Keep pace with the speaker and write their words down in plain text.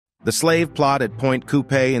The slave plot at Pointe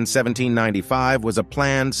Coupee in 1795 was a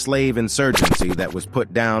planned slave insurgency that was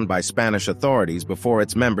put down by Spanish authorities before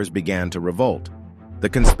its members began to revolt. The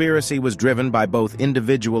conspiracy was driven by both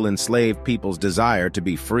individual enslaved people's desire to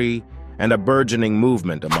be free and a burgeoning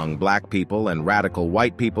movement among black people and radical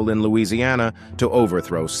white people in Louisiana to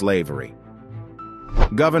overthrow slavery.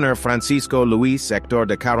 Governor Francisco Luis Hector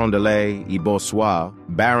de Carondelet y Bossois,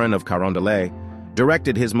 Baron of Carondelet,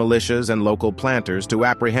 directed his militias and local planters to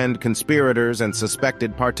apprehend conspirators and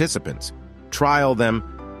suspected participants, trial them,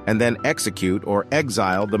 and then execute or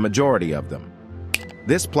exile the majority of them.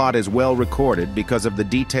 This plot is well recorded because of the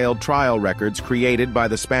detailed trial records created by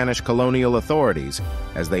the Spanish colonial authorities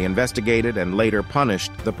as they investigated and later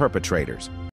punished the perpetrators.